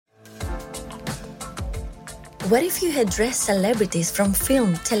What if you had dressed celebrities from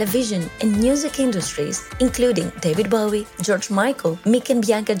film, television, and music industries, including David Bowie, George Michael, Mick and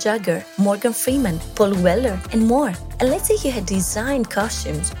Bianca Jagger, Morgan Freeman, Paul Weller, and more? And let's say you had designed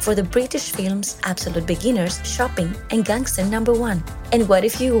costumes for the British films Absolute Beginners, Shopping, and Gangster No.1. And what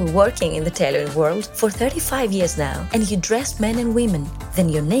if you were working in the tailoring world for 35 years now and you dressed men and women? Then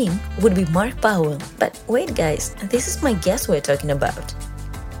your name would be Mark Powell. But wait guys, this is my guest we're talking about.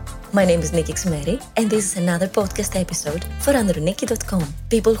 My name is Nikki Ximeri, and this is another podcast episode for UnderNikki.com.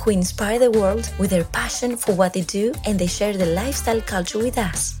 People who inspire the world with their passion for what they do, and they share the lifestyle culture with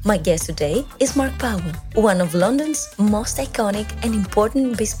us. My guest today is Mark Powell, one of London's most iconic and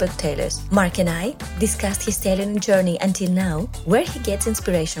important bespoke tailors. Mark and I discussed his tailoring journey until now, where he gets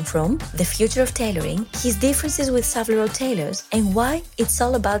inspiration from, the future of tailoring, his differences with Savile tailors, and why it's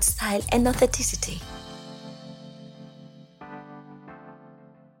all about style and authenticity.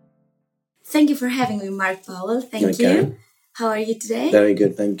 Thank you for having me, Mark Powell. Thank you. How are you today? Very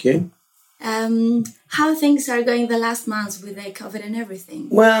good, thank you. How things are going the last months with the COVID and everything?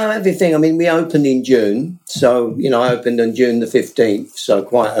 Well, everything. I mean, we opened in June. So, I opened on June the 15th, so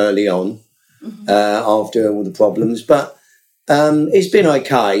quite early on, after all the problems. But it's been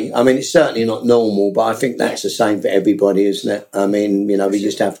okay. I mean, it's certainly not normal, but I think that's the same for everybody, isn't it? I mean, we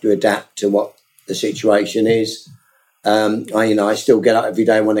just have to adapt to what the situation is. I still get up every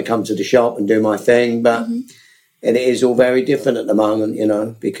day when I come to the shop and do my thing, but it is all very different at the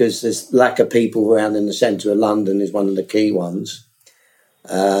moment, because there's lack of people around in the centre of London is one of the key ones.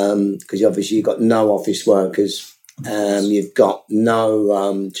 Because obviously you've got no office workers, you've got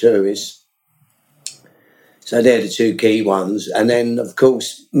no tourists. So they're the two key ones. And then, of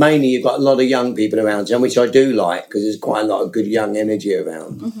course, mainly you've got a lot of young people around town, which I do like because there's quite a lot of good young energy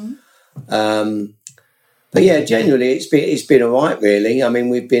around. But yeah, generally it's been all right, really. I mean,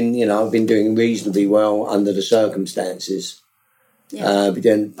 we've been, I've been doing reasonably well under the circumstances. Yeah.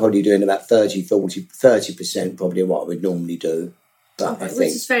 Probably doing about 30% probably what I would normally do. But okay, I think, which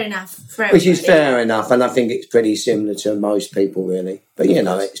is fair enough for everybody. Which is fair enough, and I think it's pretty similar to most people, really. But,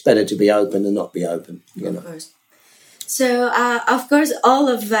 it's better to be open than not be open, Of course. So, of course, all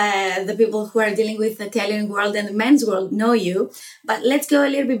of the people who are dealing with the tailoring world and the men's world know you. But let's go a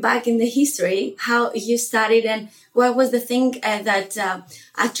little bit back in the history, how you started and what was the thing that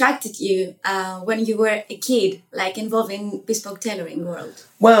attracted you when you were a kid, like involving bespoke tailoring world?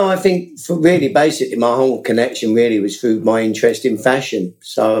 Well, I think basically my whole connection really was through my interest in fashion.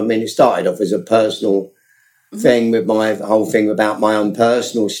 So, I mean, it started off as a personal thing with my whole thing about my own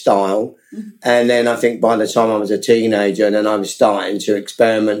personal style. And then I think by the time I was a teenager, and then I was starting to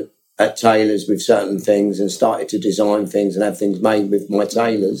experiment at tailors with certain things and started to design things and have things made with my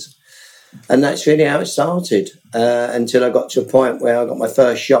tailors. And that's really how it started until I got to a point where I got my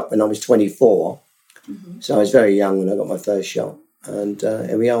first shop when I was 24. So I was very young when I got my first shop. And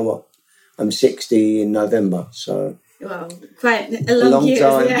here we are, I'm 60 in November. So wow, quite a long years,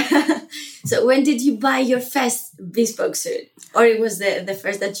 time. Yeah. So when did you buy your first bespoke suit? Or it was the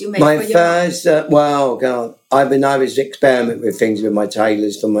first that you made my for your first, I was experimenting with things with my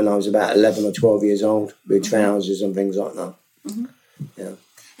tailors from when I was about 11 or 12 years old, with trousers and things like that. Yeah.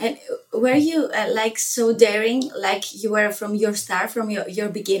 And were you so daring, like you were from your start, from your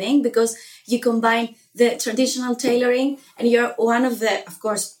beginning? Because you combine the traditional tailoring and you're one of the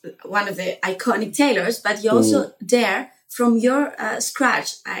iconic tailors, but you also dare from your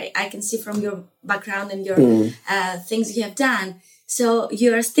scratch. I can see from your background and your things you have done. So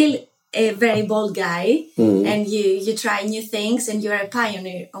you're still a very bold guy and you try new things and you're a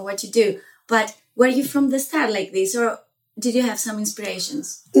pioneer on what you do. But were you from the start like this, or did you have some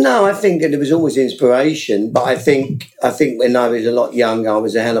inspirations? No, I think there was always inspiration, but I think when I was a lot younger, I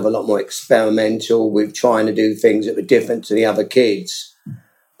was a hell of a lot more experimental with trying to do things that were different to the other kids.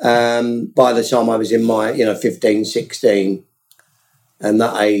 By the time I was in my, 15, 16, and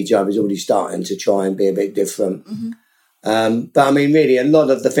that age, I was already starting to try and be a bit different. But I mean, really, a lot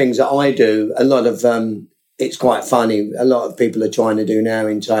of the things that I do, it's quite funny. A lot of people are trying to do now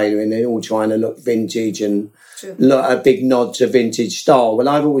in tailoring. They're all trying to look vintage and a big nod to vintage style. Well,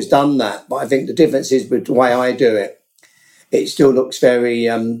 I've always done that, but I think the difference is with the way I do it. It still looks very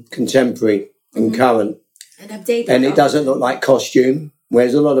contemporary and current. And updated. And it doesn't look like costume.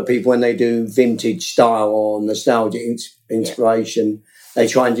 Whereas a lot of people, when they do vintage style or nostalgic inspiration, they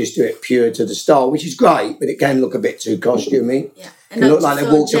try and just do it pure to the style, which is great, but it can look a bit too costumey. Yeah. It can look like they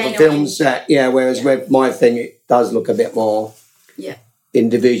walked off a film set. Yeah, whereas with my thing, it does look a bit more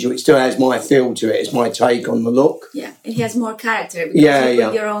individual. It still has my feel to it. It's my take on the look. Yeah, it has more character because you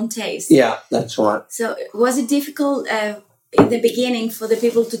put your own taste. Yeah, that's right. So was it difficult in the beginning for the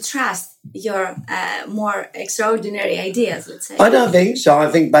people to trust your more extraordinary ideas, let's say? I don't think so. I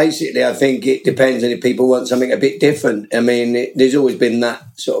think it depends on if people want something a bit different. I mean, there's always been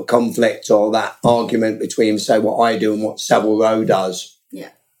that sort of conflict or that argument between, say, what I do and what Savile Row does. Yeah.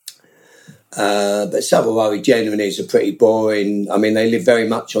 But Savile Row generally is a pretty boring. I mean, they live very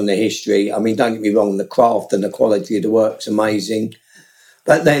much on the history. I mean, don't get me wrong, the craft and the quality of the work's amazing.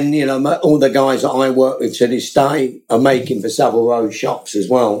 But then, all the guys that I work with to this day are making for Savile Row shops as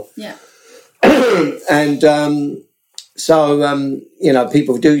well. Yeah. And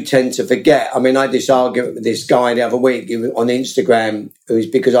people do tend to forget. I mean, I had this argument with this guy the other week on Instagram, who was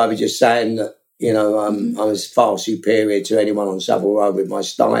because I was just saying that, I was far superior to anyone on Savile Row with my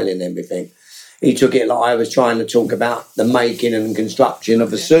style and everything. He took it like I was trying to talk about the making and construction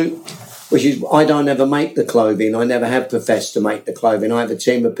of a suit, which is, I don't ever make the clothing. I never have professed to make the clothing. I have a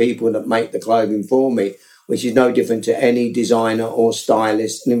team of people that make the clothing for me, which is no different to any designer or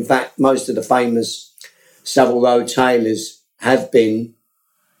stylist. And in fact, most of the famous Savile Row tailors have been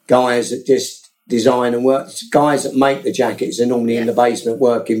guys that just design and work. Guys that make the jackets are normally in the basement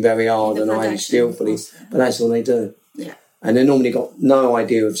working very hard and ironing skillfully, but that's all they do. Yeah. And they normally got no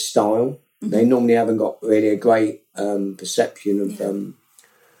idea of style. Mm-hmm. They normally haven't got really a great perception of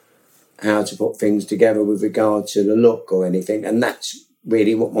how to put things together with regard to the look or anything. And that's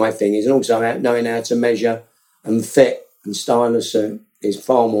really what my thing is. And also knowing how to measure and fit and style a suit is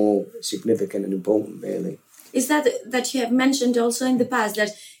far more significant and important, really. Is that you have mentioned also in the past that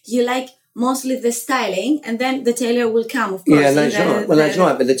you like mostly the styling and then the tailor will come, of course. Yeah, that's right. Well, that's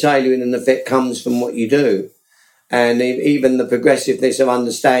right. But the tailoring and the fit comes from what you do. And even the progressiveness of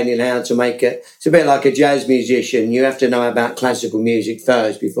understanding how to make it. It's a bit like a jazz musician. You have to know about classical music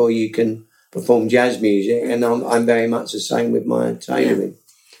first before you can perform jazz music. And I'm very much the same with my tailoring.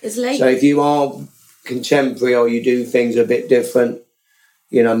 Yeah. It's like, so if you are contemporary or you do things a bit different,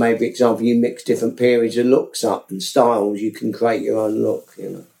 maybe, for example, you mix different periods of looks up and styles, you can create your own look,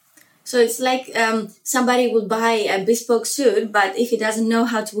 So it's like somebody will buy a bespoke suit, but if he doesn't know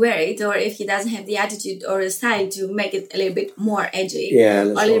how to wear it, or if he doesn't have the attitude or the style to make it a little bit more edgy, or a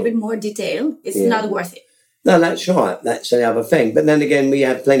little bit more detailed, it's not worth it. No, that's right. That's the other thing. But then again, we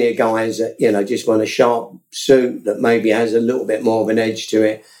have plenty of guys that, just want a sharp suit that maybe has a little bit more of an edge to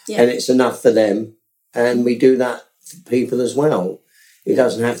it, and it's enough for them. And we do that for people as well. It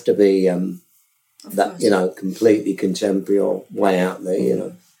doesn't have to be completely contemporary or way out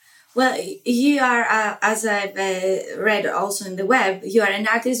there, Well, you are, as I've read also in the web, you are an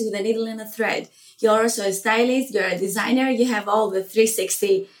artist with a needle and a thread. You're also a stylist, you're a designer, you have all the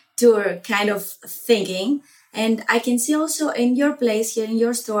 360 tour kind of thinking. And I can see also in your place here in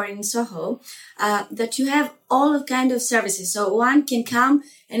your store in Soho that you have all kind of services. So one can come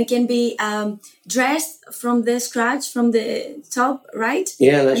and it can be dressed from the scratch, from the top, right?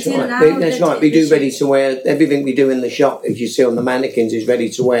 Yeah, that's right. That's right. We do ready to wear. Everything we do in the shop, as you see on the mannequins, is ready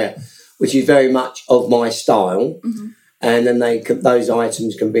to wear, which is very much of my style. Mm-hmm. And then those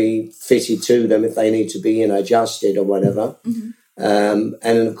items can be fitted to them if they need to be, adjusted or whatever. Mm-hmm. And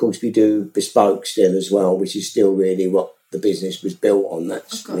then, of course, we do bespoke still as well, which is still really what the business was built on.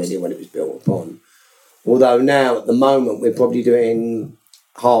 That's really what it was built upon. Although now, at the moment, we're probably doing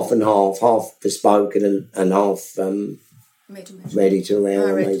half and half bespoke and half ready to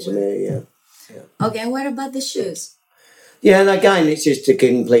wear, yeah. Okay, and what about the shoes? Yeah, and again, it's just to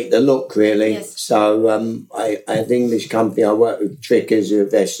complete the look, really. Yes. So I have an English company I work with, Trickers,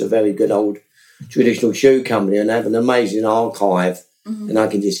 who's a very good old traditional shoe company, and have an amazing archive. Mm-hmm. And I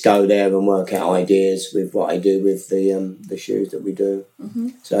can just go there and work out ideas with what I do with the shoes that we do. Mm-hmm.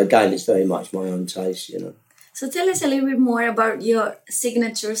 So again, it's very much my own taste, So tell us a little bit more about your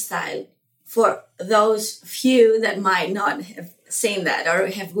signature style for those few that might not have seen that or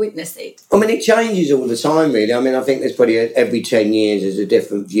have witnessed it. I mean, it changes all the time, really. I mean, I think there's probably every 10 years there's a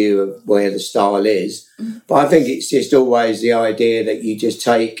different view of where the style is. Mm-hmm. But I think it's just always the idea that you just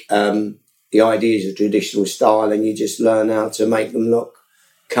take the ideas of traditional style and you just learn how to make them look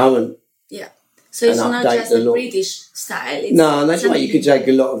current. Yeah. So it's not just a British style. No, and that's why you could take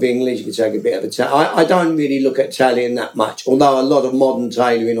a lot of English, you could take a bit of Italian. I don't really look at Italian that much, although a lot of modern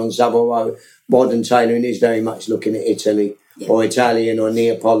tailoring on Savile Row, modern tailoring is very much looking at Italy or Italian or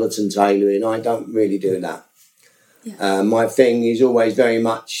Neapolitan tailoring. I don't really do that. Yeah. My thing is always very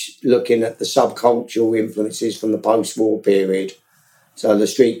much looking at the subcultural influences from the post-war period. So the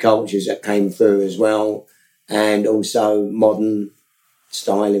street cultures that came through as well, and also modern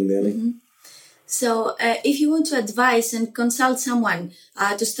styling, really. Mm-hmm. So if you want to advise and consult someone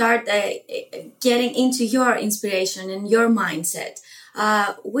to start getting into your inspiration and your mindset,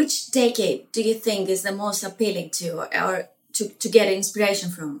 which decade do you think is the most appealing to, or to get inspiration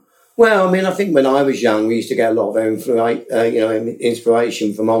from? Well, I mean, I think when I was young, we used to get a lot of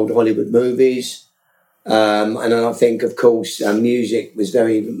inspiration from old Hollywood movies. And then I think, of course, music was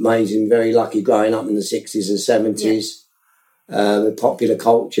very amazing, very lucky growing up in the 60s and 70s, the popular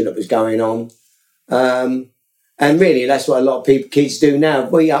culture that was going on. And really, that's what a lot of kids do now.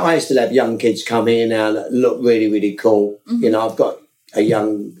 Well, I used to have young kids come here now that look really, really cool. Mm-hmm. I've got a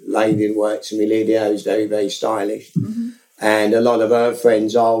young lady that works for me, Lydia, who's very, very stylish. Mm-hmm. And a lot of her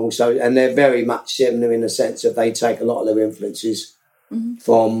friends are also, and they're very much similar in the sense that they take a lot of their influences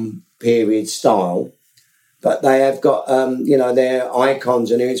from period style. But they have got, their icons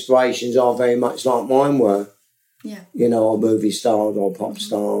and their inspirations are very much like mine were. Yeah. Or movie stars or pop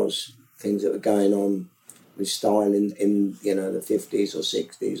stars, things that were going on with style in the 50s or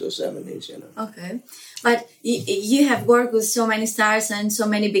 60s or 70s, Okay. But you have worked with so many stars and so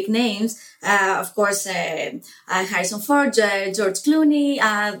many big names. Of course, Harrison Ford, George Clooney,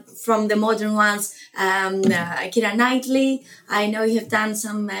 from the modern ones, Keira Knightley. I know you have done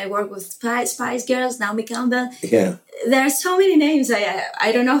some work with Spice Girls, Naomi Campbell. Yeah. There are so many names.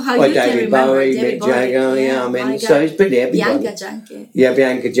 I don't know how you can David remember. Bowie, Mick Jagger, I mean, so it's pretty everybody. Bianca Jagger. Yeah,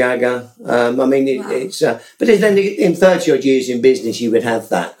 Bianca Jagger. It's... but then in 30 odd years in business, you would have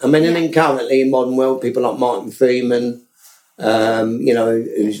that. I mean, and then currently in modern world, people like Mark Freeman,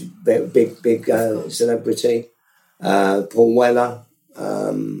 who's a big celebrity, Paul Weller,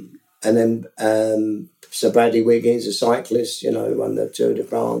 and then Sir Bradley Wiggins, a cyclist, who won the Tour de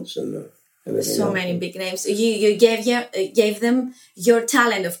France and everything. So many big names. You gave them your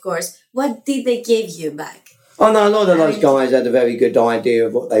talent, of course. What did they give you back? Oh no, a lot of those guys had a very good idea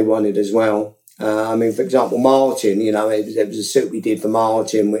of what they wanted as well. For example, Martin, it was a suit we did for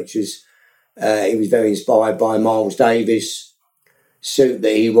Martin, which was he was very inspired by Miles Davis suit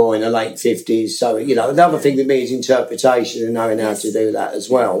that he wore in the late 50s. So, the other thing with me is interpretation and knowing how to do that as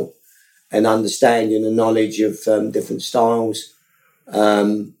well, and understanding and knowledge of different styles.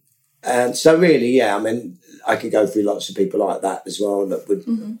 And so really, I could go through lots of people like that as well that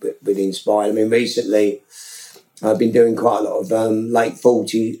would inspire. Recently I've been doing quite a lot of late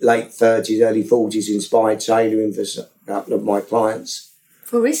 30s, early 40s inspired tailoring for a couple of my clients.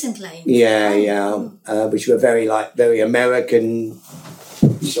 For recent clients? Yeah. Which were very American,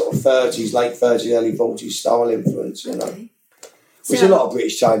 sort of 30s, late 30s, early 40s style influence, Okay. Which a lot of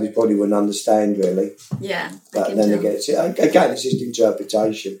British tailors probably wouldn't understand, really. Yeah. But then again, it's just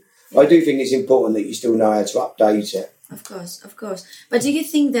interpretation. I do think it's important that you still know how to update it. Of course. But do you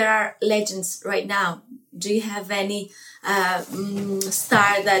think there are legends right now? Do you have any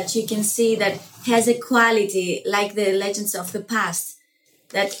star that you can see that has a quality like the legends of the past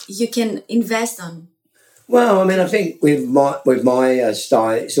that you can invest on? Well, I think with my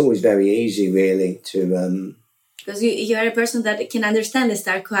style, it's always very easy, really, to... Because you are a person that can understand the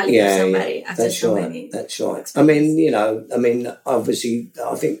star quality of somebody after so many. That's right. Obviously,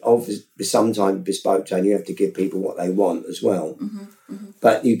 I think sometimes bespoke tailoring, you have to give people what they want as well.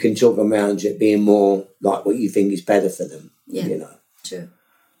 But you can talk around it being more like what you think is better for them. Yeah, true.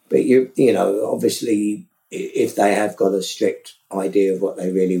 But obviously, if they have got a strict idea of what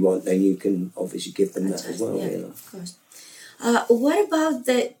they really want, then you can obviously give them that as well. Yeah, of course. What about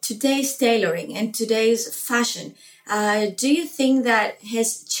today's tailoring and today's fashion? Do you think that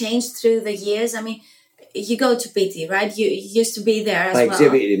has changed through the years? You go to Pitti, right? You used to be there as well. I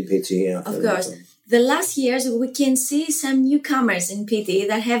exhibited in Pitti, yeah. Of course. The last years, we can see some newcomers in Pitti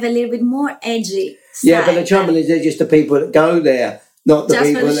that have a little bit more edgy style. Yeah, but the trouble is they're just the people that go there, not the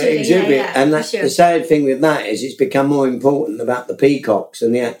people that exhibit. And that's the sad thing with that is it's become more important about the peacocks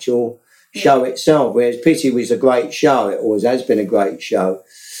and the actual... show itself, whereas Pitti was a great show. It always has been a great show.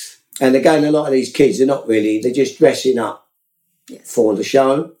 And again, a lot of these kids are they're just dressing up for the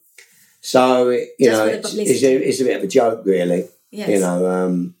show. So, it's a bit of a joke, really. Yes.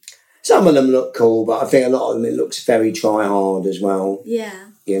 Some of them look cool, but I think a lot of them, it looks very try hard as well. Yeah.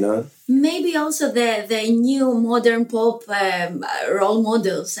 Maybe also the new modern pop role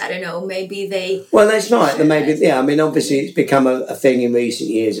models. I don't know. Maybe they. Well, that's right. Obviously, it's become a thing in recent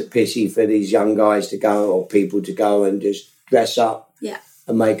years at Pitti for these young guys to go or people to go and just dress up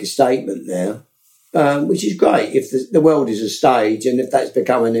and make a statement there, which is great. If the world is a stage, and if that's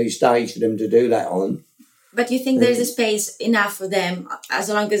become a new stage for them to do that on. But you think there's a space enough for them, as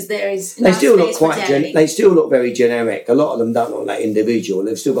long as there is enough they still space look they still look very generic. A lot of them don't look like individual.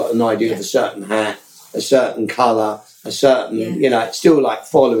 They've still got an idea of a certain hat, a certain colour, a certain, it's still like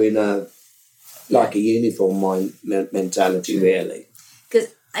following a uniform mentality, really. Because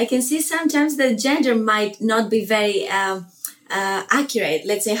I can see sometimes the gender might not be very accurate.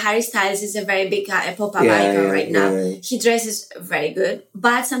 Let's say Harry Styles is a very big pop-up icon right now. Yeah. He dresses very good,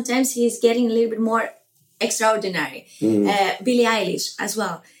 but sometimes he's getting a little bit more extraordinary. Billie Eilish as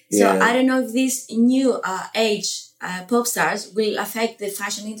well. So I don't know if these new age pop stars will affect the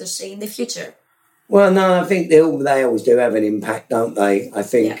fashion industry in the future. Well, no, I think they always do have an impact, don't they? I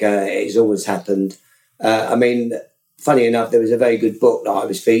think it's always happened. I mean, funny enough, there was a very good book that I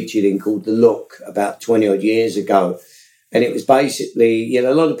was featured in called The Look about 20 odd years ago. And it was basically,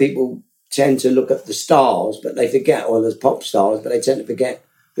 a lot of people tend to look at the stars, but they forget, or there's pop stars, but they tend to forget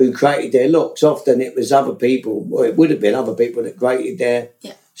who created their looks. Often it was other people, or it would have been other people that created their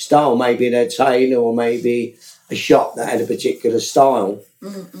style, maybe their tailor or maybe a shop that had a particular style.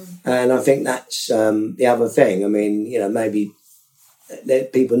 And I think that's the other thing. I mean, maybe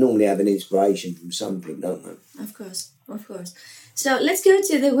people normally have an inspiration from something, don't they? Of course. So let's go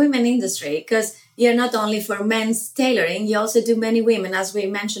to the women industry, because you're not only for men's tailoring, you also do many women, as we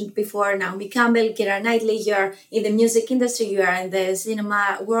mentioned before. Naomi Campbell, Keira Knightley, you're in the music industry, you are in the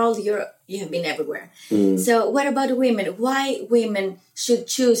cinema world, you have been everywhere. So what about women? Why women should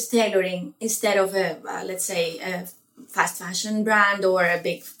choose tailoring instead of let's say, a fast fashion brand or a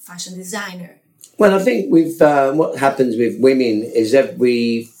big fashion designer? Well, I think what happens with women is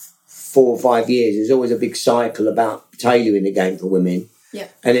every 4 or 5 years, there's always a big cycle about tailoring again for women. Yeah.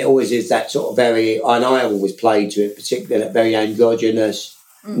 And it always is that sort of and I always play to it, particularly that very androgynous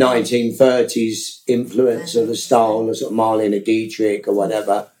 1930s influence of the style, the sort of Marlene Dietrich or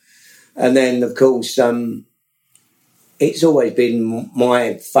whatever. And then, of course, it's always been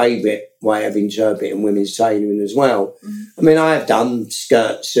my favourite way of interpreting women's tailoring as well. I mean, I have done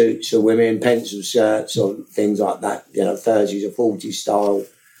skirt suits for women, pencil skirts or things like that, 30s or 40s style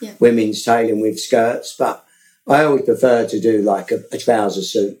women's tailoring with skirts, but I always prefer to do like a trouser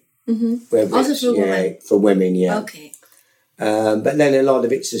suit. Also for women? For women, Okay. But then a lot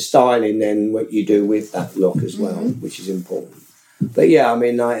of it's the styling then what you do with that look as well, which is important. But I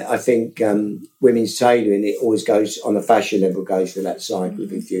mean, I think women's tailoring, it always goes on a fashion level, goes through that cycle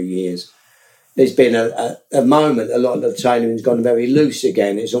every few years. There's been a moment, a lot of the tailoring's gone very loose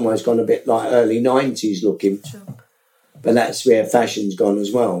again. It's almost gone a bit like early 90s looking. Sure. But that's where fashion's gone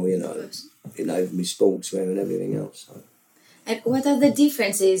as well, with sportswear and everything else. So. And what are the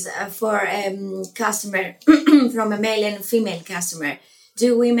differences for a customer from a male and female customer?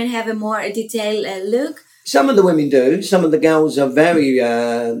 Do women have a more detailed look? Some of the women do. Some of the girls are very,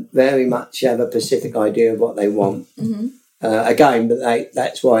 very much have a specific idea of what they want. Again, but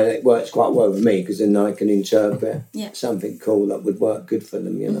that's why it works quite well with me, because then I can interpret something cool that would work good for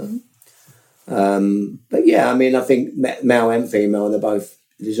them, But I mean, I think male and female,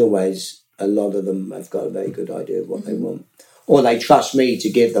 there's always a lot of them have got a very good idea of what they want. Or they trust me to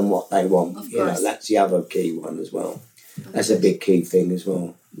give them what they want. Of course. That's the other key one as well. That's a big key thing as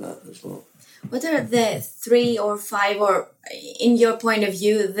well. What are the 3 or 5, or in your point of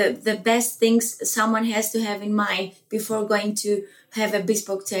view, the best things someone has to have in mind before going to have a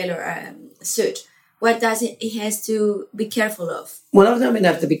bespoke tailor suit? What does it has to be careful of? Well, I don't mean they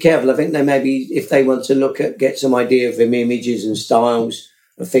have to be careful. I think they maybe, if they want to get some idea of them images and styles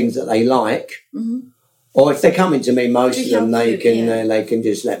of things that they like, or if they're coming to me, most of them, they can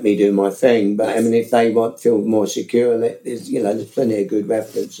just let me do my thing. But I mean, if they feel more secure, there's plenty of good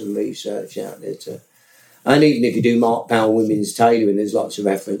reference and research out there and even if you do Mark Powell women's tailoring, there's lots of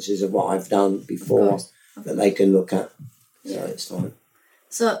references of what I've done before that they can look at. So it's fine.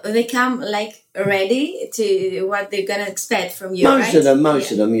 So they come like ready to what they're gonna expect from you,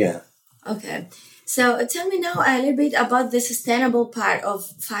 Most of them, yeah. Okay. So tell me now a little bit about the sustainable part of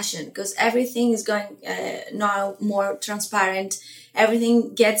fashion, because everything is going now more transparent.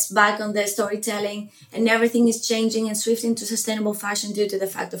 Everything gets back on the storytelling, and everything is changing and shifting to sustainable fashion due to the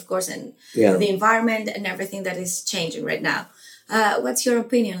fact, of course, and the environment and everything that is changing right now. What's your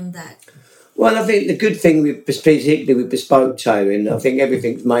opinion on that? Well, I think the good thing, particularly with bespoke tailoring, I think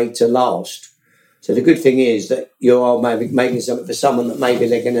everything's made to last. So the good thing is that you're maybe making something for someone that maybe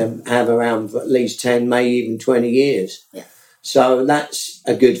they're going to have around for at least 10, maybe even 20 years. Yeah. So that's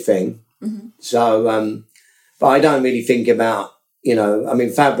a good thing. So, but I don't really think about, I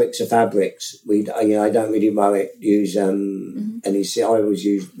mean, fabrics are fabrics. I don't really use any. I always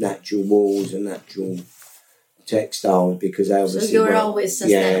use natural wools and natural textiles because they obviously. So you're always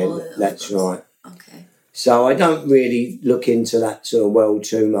sustainable. Yeah, that's right. Okay. So I don't really look into that sort of world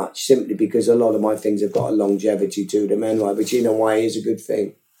too much, simply because a lot of my things have got a longevity to them anyway, which in a way is a good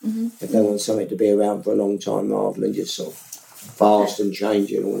thing. If they want something to be around for a long time rather than just sort of fast and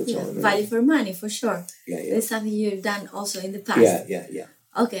changing all the time. Value for money, for sure. Yeah. It's something you've done also in the past. Yeah.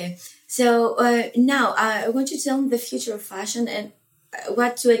 Okay. So now I want you to tell me the future of fashion and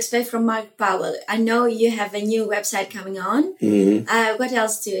what to expect from Mark Powell. I know you have a new website coming on. What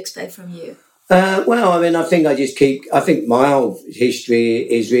else do you expect from you? Well, I mean, I think my whole history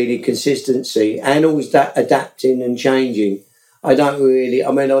is really consistency and always that adapting and changing. Although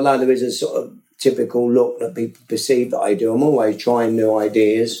there is a sort of typical look that people perceive that I do, I'm always trying new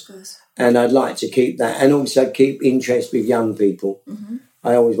ideas. Of course. And I'd like to keep that and also keep interest with young people.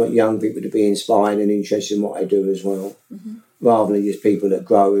 I always want young people to be inspired and interested in what I do as well, rather than just people that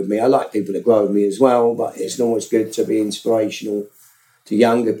grow with me. I like people that grow with me as well, but it's always good to be inspirational to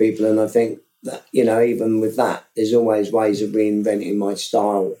younger people. And I think that, even with that, there's always ways of reinventing my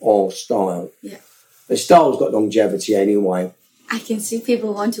style. Yeah. The style's got longevity anyway. I can see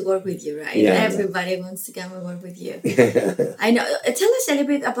people want to work with you, right? Yeah, Everybody wants to come and work with you. I know. Tell us a little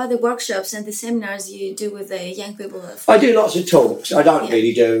bit about the workshops and the seminars you do with the young people. I do lots of talks. I don't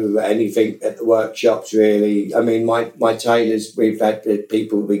really do anything at the workshops, really. I mean, my tailors, we've had the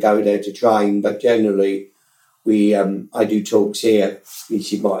people, we go there to train, but generally I do talks here,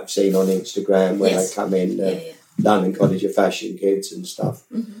 which you might have seen on Instagram, where they come in, London College of Fashion kids and stuff.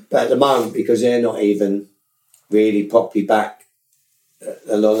 But at the moment, because they're not even really properly back,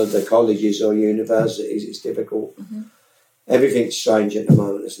 a lot of the colleges or universities, it's difficult. Everything's strange at the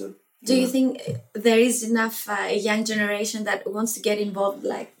moment, isn't it? Do you think there is enough young generation that wants to get involved,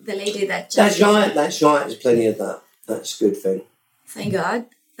 like the lady that just... That's right. There's plenty of that. That's a good thing. Thank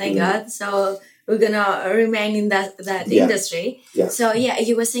God. So we're going to remain in that industry. Yeah. So,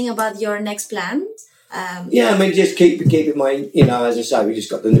 you were saying about your next plan. Just keep it my, as I say, we just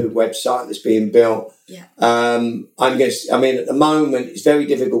got the new website that's being built. Yeah. at the moment, it's very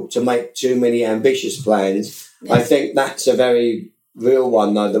difficult to make too many ambitious plans. Yeah. I think that's a very real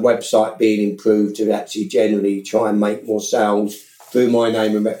one, though, the website being improved to actually generally try and make more sales through my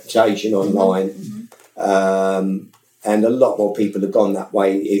name and reputation online. And a lot more people have gone that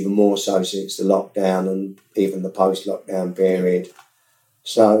way, even more so since the lockdown and even the post-lockdown period.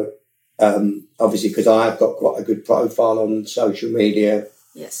 So, obviously, because I have got quite a good profile on social media.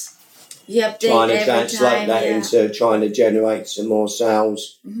 Yes. You update trying to translate that into trying to generate some more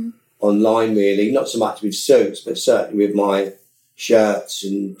sales online, really. Not so much with suits, but certainly with my shirts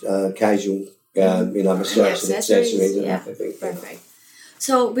and casual, my shirts and accessories and everything. Perfect.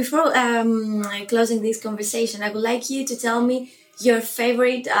 So before closing this conversation, I would like you to tell me your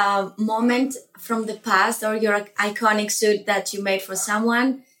favorite moment from the past or your iconic suit that you made for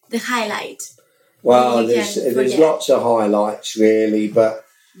someone, the highlight. Well, there's lots of highlights, really, but...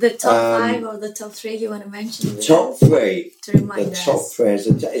 The top 5 or the top 3 you want to mention? Top 3. To remind us. The top 3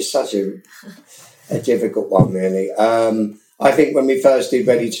 is such a difficult one, really. I think when we first did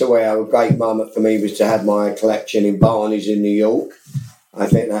Ready to Wear, a great moment for me was to have my collection in Barney's in New York. I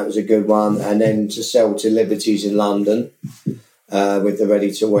think that was a good one. And then to sell to Liberties in London with the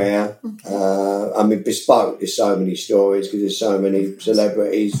Ready to Wear. Bespoke, there's so many stories because there's so many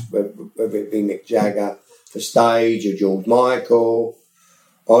celebrities, whether it be Mick Jagger for stage or George Michael,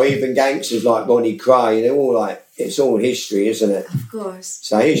 or even gangsters like Ronnie Cray. They're all it's all history, isn't it? Of course.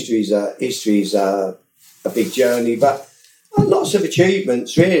 So history's a big journey, but lots of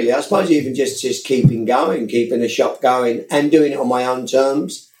achievements, really. I suppose even just keeping going, keeping the shop going and doing it on my own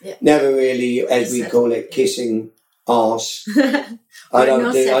terms. Yeah. Never really, as we call it, kissing arse. I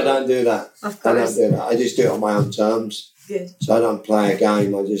don't do that. Of course. I don't do that. I just do it on my own terms. Good. So I don't play a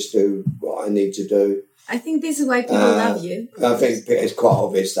game. I just do what I need to do. I think this is why people love you. I think it's quite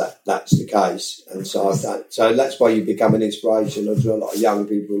obvious that that's the case. And so that's why you become an inspiration to a lot of young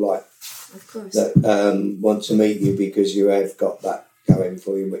people that want to meet you because you have got that going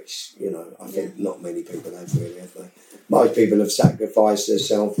for you, which, I think not many people have really, have they? Most people have sacrificed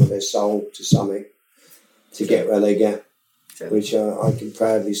themselves or their soul to something to get where they get, which I can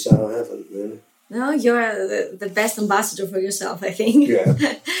proudly say I haven't, really. No, you're the best ambassador for yourself, I think. Yeah.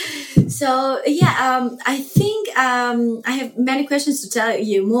 So, I think I have many questions to tell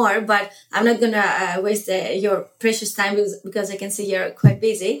you more, but I'm not going to waste your precious time because I can see you're quite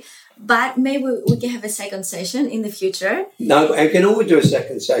busy. But maybe we can have a second session in the future. No, I can always do a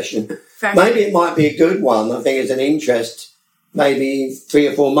second session. Perfect. Maybe it might be a good one. I think it's an interest. Maybe 3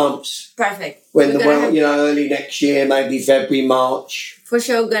 or 4 months. Perfect. When early next year, maybe February, March. For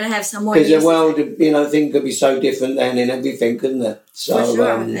sure, we're going to have some more. Because the world, things could be so different then in everything, couldn't it? So, for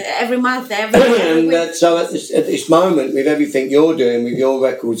sure. Every month, every week. So at this moment, with everything you're doing, with your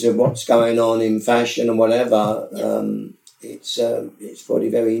records of what's going on in fashion and whatever, it's probably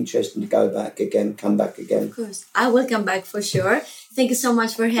very interesting to come back again. Of course. I will come back for sure. Thank you so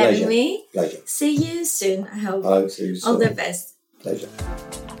much for having me. Pleasure. See you soon, I hope. See you soon. All the best. Pleasure.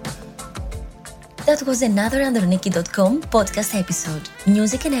 That was another Androniki.com podcast episode.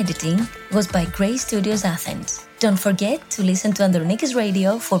 Music and editing was by Grey Studios Athens. Don't forget to listen to Androniki's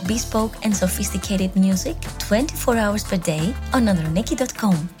radio for bespoke and sophisticated music 24 hours per day on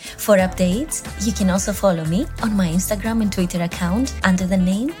Androniki.com. For updates, you can also follow me on my Instagram and Twitter account under the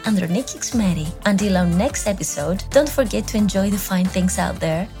name Nikki Ximeri. Until our next episode, don't forget to enjoy the fine things out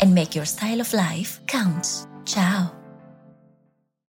there and make your style of life count. Ciao!